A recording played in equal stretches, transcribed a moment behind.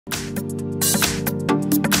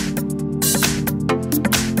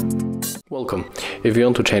Welcome. If you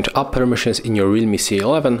want to change app permissions in your REALME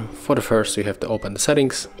C11, for the first you have to open the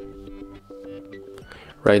settings.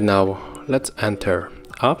 Right now let's enter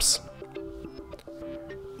apps,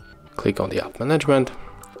 click on the app management,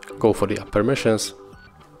 go for the app permissions,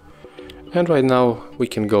 and right now we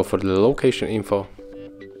can go for the location info,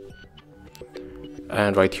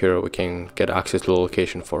 and right here we can get access to the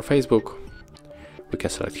location for Facebook. We can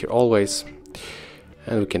select here always,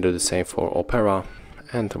 and we can do the same for Opera,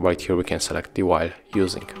 and right here we can select the while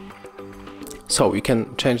using. So you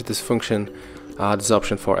can change this function, this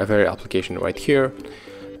option for every application right here,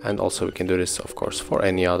 and also we can do this of course for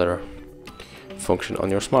any other function on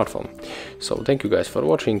your smartphone. So thank you guys for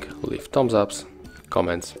watching, leave thumbs ups,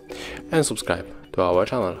 comments and subscribe to our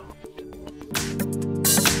channel.